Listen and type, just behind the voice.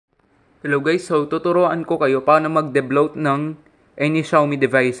Hello guys, so tuturuan ko kayo paano mag-debloat ng any Xiaomi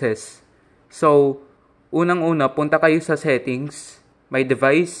devices. So, unang-una, punta kayo sa settings, my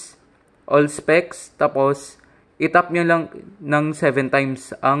device, all specs, tapos itap nyo lang ng 7 times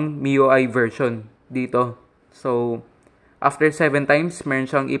ang MIUI version dito. So, after 7 times, meron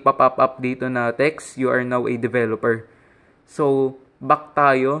siyang ipapop up dito na text, you are now a developer. So, back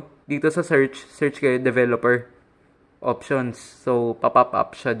tayo dito sa search kayo developer options. So, papop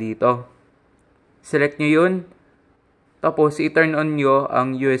up siya dito. Select nyo yun. Tapos, i-turn on nyo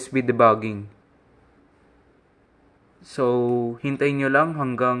ang USB debugging. So, hintayin nyo lang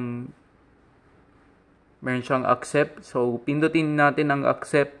hanggang meron siyang accept. So, pindutin natin ang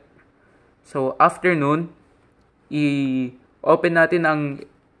accept. So, after nun, i-open natin ang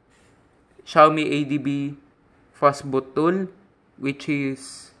Xiaomi ADB Fastboot Tool, which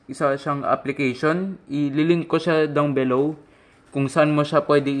is isa siyang application. I-link ko siya down below kung saan mo siya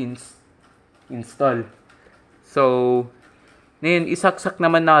pwede install. So, ngayon, isaksak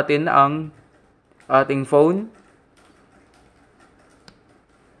naman natin ang ating phone.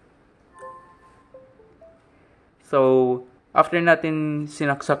 So, after natin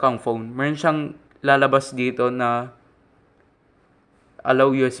sinaksak ang phone, meron siyang lalabas dito na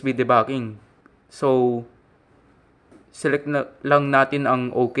allow USB debugging. So, select na lang natin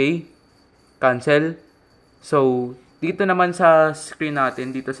ang OK, cancel. So, dito naman sa screen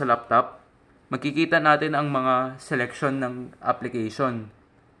natin, dito sa laptop, makikita natin ang mga selection ng application.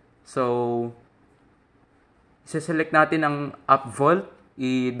 So, isa-select natin ang App Vault,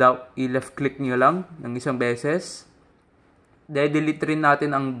 i-left click nyo lang ng isang beses. De-delete rin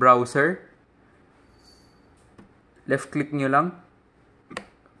natin ang browser. Left click nyo lang.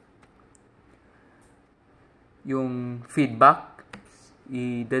 Yung feedback,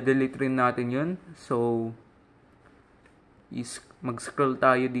 i-delete rin natin yun. So, mag-scroll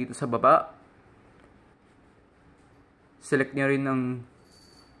tayo dito sa baba. Select nyo rin ang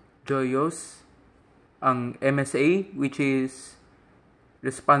Joyos, ang MSA, which is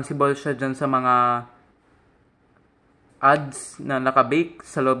responsible siya dyan sa mga ads na nakabake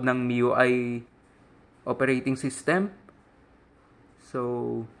sa loob ng MIUI operating system.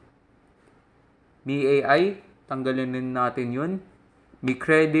 So, MIUI, tanggalin din natin yun. Mi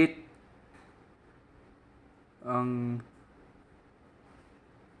credit ang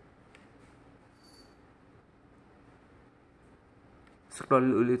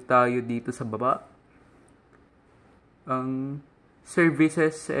scroll ulit tayo dito sa baba. Ang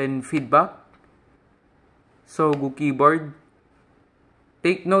services and feedback. Sogu keyboard.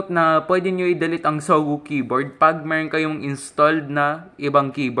 Take note na pwede nyo i-delete ang Sogu keyboard pag meron kayong installed na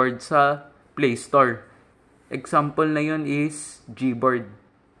ibang keyboard sa Play Store. Example na yun is Gboard.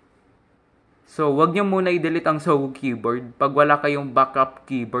 So, wag nyo muna i-delete ang Sogu keyboard pag wala kayong backup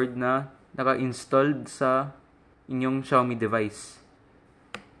keyboard na naka-installed sa inyong Xiaomi device.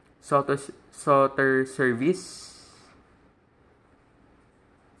 Solder service.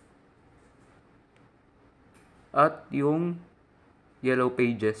 At yung yellow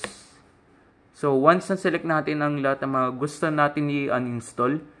pages. So, once na-select natin ang lahat ng mga gusto natin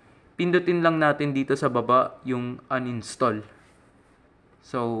i-uninstall, pindutin lang natin dito sa baba yung uninstall.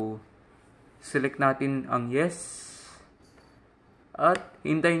 So, select natin ang yes. At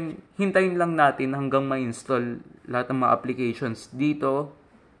hintayin lang natin hanggang ma-install lahat ng mga applications dito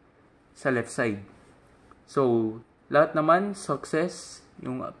sa left side. So, lahat naman success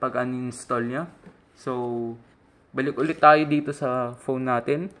yung pag-uninstall niya. So, balik ulit tayo dito sa phone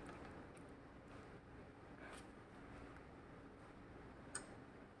natin.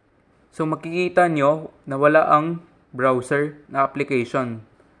 So, makikita nyo na wala ang browser na application.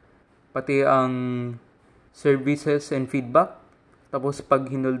 Pati ang services and feedback. Tapos, pag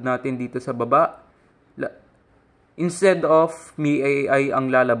hinold natin dito sa baba, instead of MIUI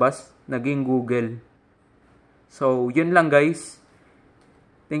ang lalabas, naging Google. So, yun lang guys.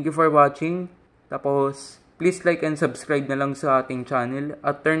 Thank you for watching. Tapos, please like and subscribe na lang sa ating channel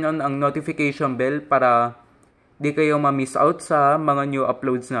at turn on ang notification bell para di kayo ma-miss out sa mga new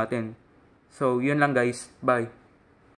uploads natin. So, yun lang guys. Bye!